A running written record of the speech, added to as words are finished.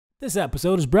This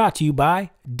episode is brought to you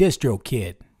by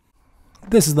Distrokid.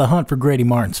 This is the hunt for Grady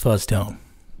Martin's Fuzz-Tone.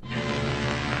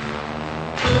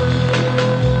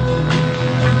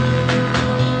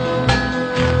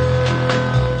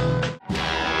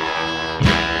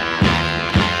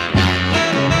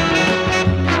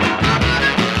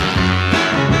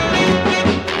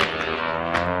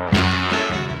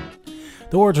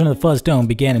 The origin of the Fuzz-Tone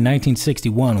began in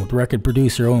 1961 with record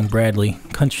producer Owen Bradley,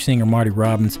 country singer Marty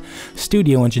Robbins,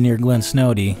 studio engineer Glenn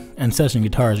Snowdy, and session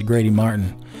guitarist Grady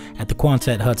Martin at the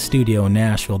Quonset Hut Studio in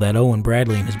Nashville that Owen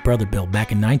Bradley and his brother built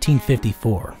back in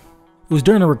 1954. It was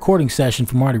during a recording session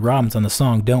for Marty Robbins on the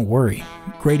song Don't Worry.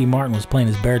 Grady Martin was playing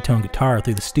his baritone guitar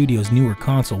through the studio's newer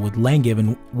console with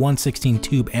Langevin 116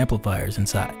 tube amplifiers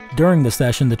inside. During the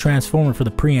session, the transformer for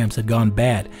the preamps had gone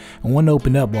bad, and one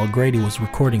opened up while Grady was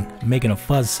recording, making a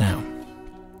fuzz sound.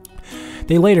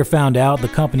 They later found out the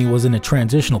company was in a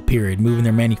transitional period, moving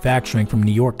their manufacturing from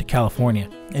New York to California,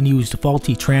 and used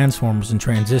faulty transformers and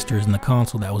transistors in the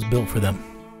console that was built for them.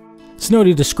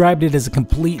 Snowdy described it as a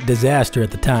complete disaster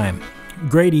at the time.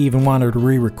 Grady even wanted to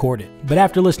re-record it, but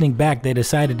after listening back they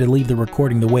decided to leave the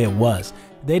recording the way it was.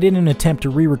 They didn't attempt to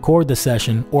re-record the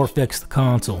session or fix the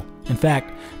console. In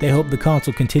fact, they hoped the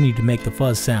console continued to make the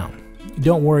fuzz sound.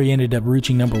 Don't Worry ended up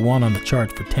reaching #1 on the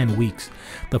charts for 10 weeks.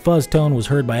 The Fuzz-Tone was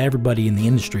heard by everybody in the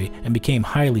industry and became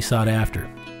highly sought after.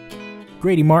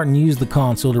 Grady Martin used the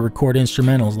console to record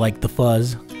instrumentals like The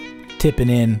Fuzz, Tippin'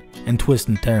 In, and Twist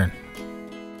and Turn.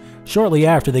 Shortly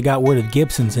after, they got word of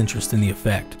Gibson's interest in the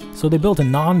effect, so they built a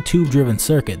non-tube driven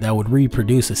circuit that would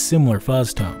reproduce a similar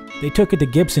fuzz tone. They took it to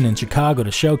Gibson in Chicago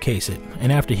to showcase it,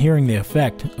 and after hearing the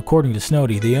effect, according to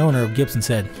Snowdy, the owner of Gibson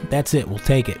said, "That's it, we'll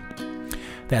take it."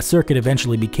 That circuit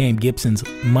eventually became Gibson's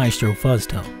Maestro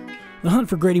Fuzz-Tone. The hunt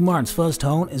for Grady Martin's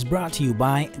Fuzz-Tone is brought to you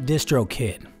by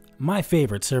Distrokid, my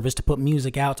favorite service to put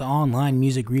music out to online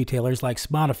music retailers like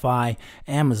Spotify,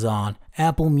 Amazon,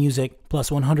 Apple Music,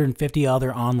 plus 150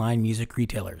 other online music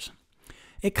retailers.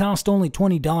 It costs only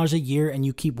 $20 a year and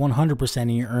you keep 100%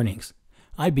 of your earnings.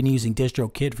 I've been using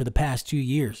Distrokid for the past 2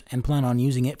 years and plan on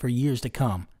using it for years to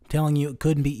come, telling you it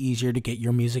couldn't be easier to get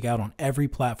your music out on every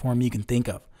platform you can think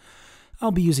of.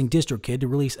 I'll be using Distrokid to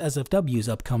release SFW's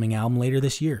upcoming album later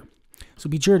this year. So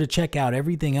be sure to check out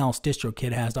everything else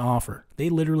Distrokid has to offer. They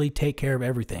literally take care of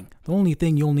everything. The only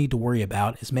thing you'll need to worry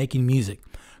about is making music.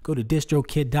 Go to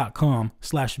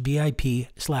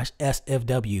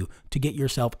distrokid.com/VIP/SFW to get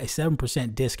yourself a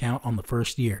 7% discount on the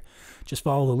first year. Just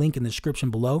follow the link in the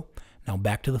description below. Now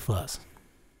back to the fuzz.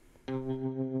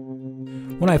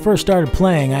 When I first started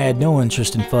playing, I had no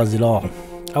interest in fuzz at all.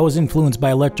 I was influenced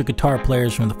by electric guitar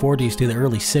players from the 40s to the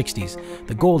early 60s,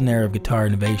 the golden era of guitar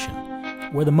innovation.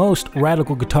 Where the most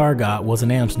radical guitar got was an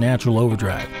amp's natural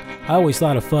overdrive. I always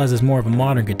thought of fuzz as more of a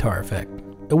modern guitar effect.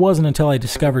 It wasn't until I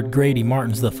discovered Grady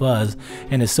Martin's The Fuzz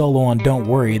and his solo on Don't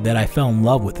Worry that I fell in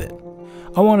love with it.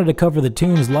 I wanted to cover the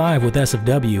tunes live with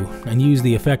SFW and use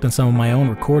the effect on some of my own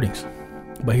recordings.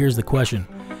 But here's the question: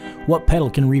 what pedal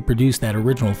can reproduce that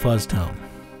original fuzz tone?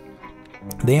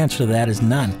 The answer to that is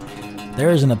none.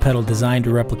 There isn't a pedal designed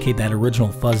to replicate that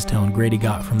original fuzz tone Grady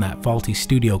got from that faulty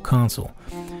studio console.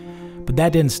 But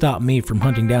that didn't stop me from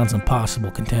hunting down some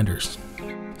possible contenders.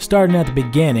 Starting at the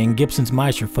beginning, Gibson's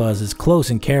Maestro Fuzz is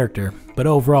close in character, but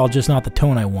overall just not the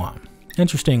tone I want.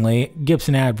 Interestingly,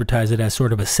 Gibson advertised it as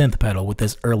sort of a synth pedal with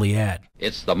this early ad.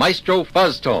 It's the Maestro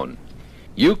Fuzz-Tone.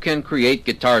 You can create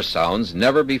guitar sounds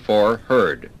never before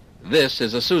heard. This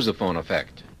is a sousaphone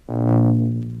effect.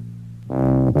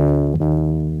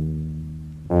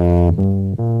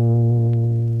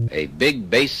 A big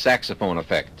bass saxophone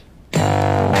effect.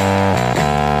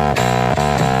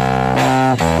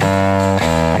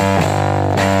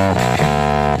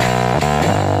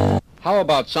 How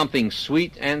about something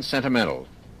sweet and sentimental?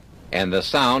 And the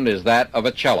sound is that of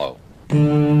a cello.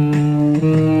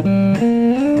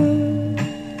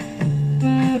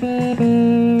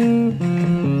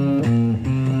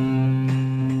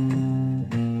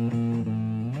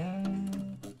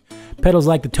 Pedals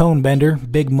like the Tone Bender,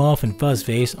 Big Muff, and Fuzz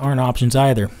Face aren't options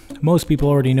either. Most people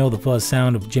already know the fuzz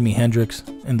sound of Jimi Hendrix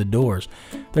and The Doors.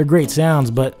 They're great sounds,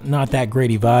 but not that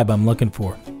Grady vibe I'm looking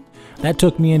for. That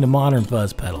took me into modern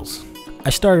fuzz pedals. I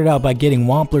started out by getting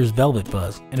Wampler's Velvet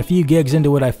Fuzz, and a few gigs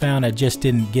into it I found it just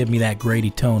didn't give me that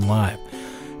Grady tone live.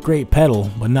 Great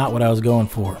pedal, but not what I was going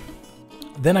for.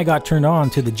 Then I got turned on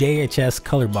to the JHS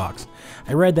Color Box.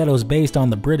 I read that it was based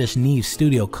on the British Neve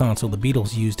studio console the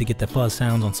Beatles used to get the fuzz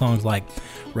sounds on songs like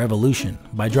Revolution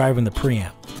by driving the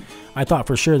preamp. I thought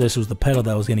for sure this was the pedal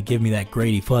that was going to give me that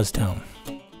Grady fuzz tone.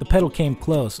 The pedal came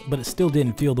close, but it still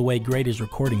didn't feel the way Grady's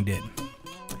recording did.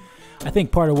 I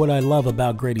think part of what I love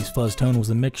about Grady's Fuzz-Tone was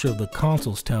the mixture of the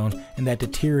console's tone and that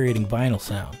deteriorating vinyl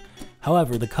sound.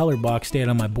 However, the color box stayed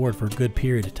on my board for a good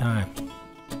period of time,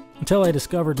 until I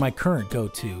discovered my current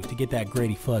go-to to get that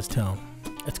Grady Fuzz-Tone.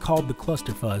 It's called the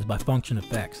Clusterfuzz by Function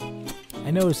Effects.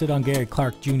 I noticed it on Gary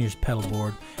Clark Jr.'s pedal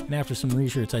board, and after some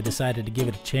research I decided to give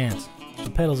it a chance. The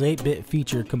pedal's 8-bit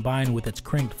feature combined with its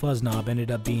cranked fuzz knob ended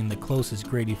up being the closest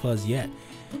Grady Fuzz yet,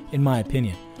 in my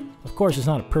opinion. Of course, it's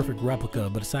not a perfect replica,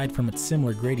 but aside from its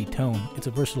similar Grady tone, it's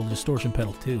a versatile distortion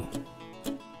pedal too.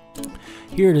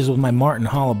 Here it is with my Martin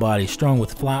hollow body strung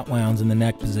with flat wounds in the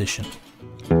neck position.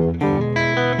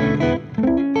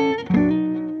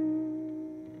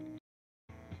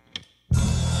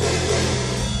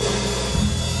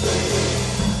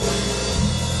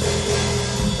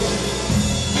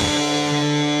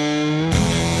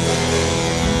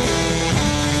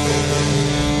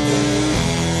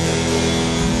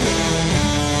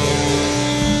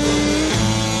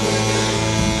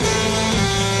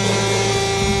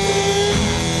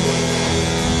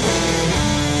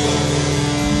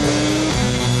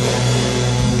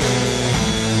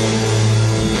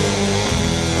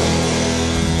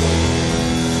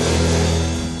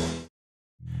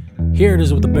 Here it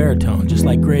is with the baritone, just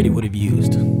like Grady would have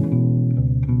used.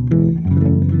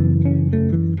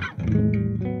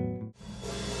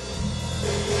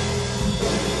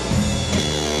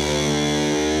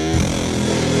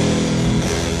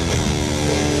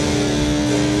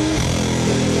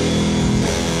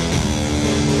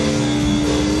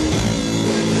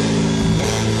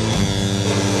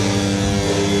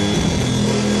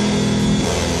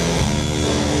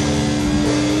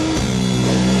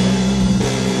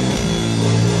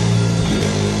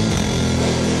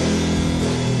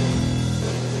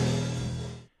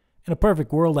 In a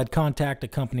perfect world, I'd contact a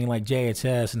company like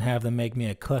JHS and have them make me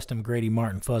a custom Grady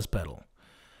Martin fuzz pedal.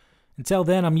 Until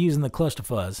then, I'm using the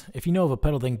Clusterfuzz. If you know of a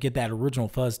pedal that can get that original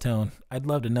fuzz tone, I'd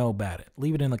love to know about it.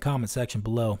 Leave it in the comment section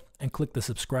below and click the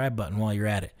subscribe button while you're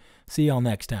at it. See y'all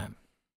next time.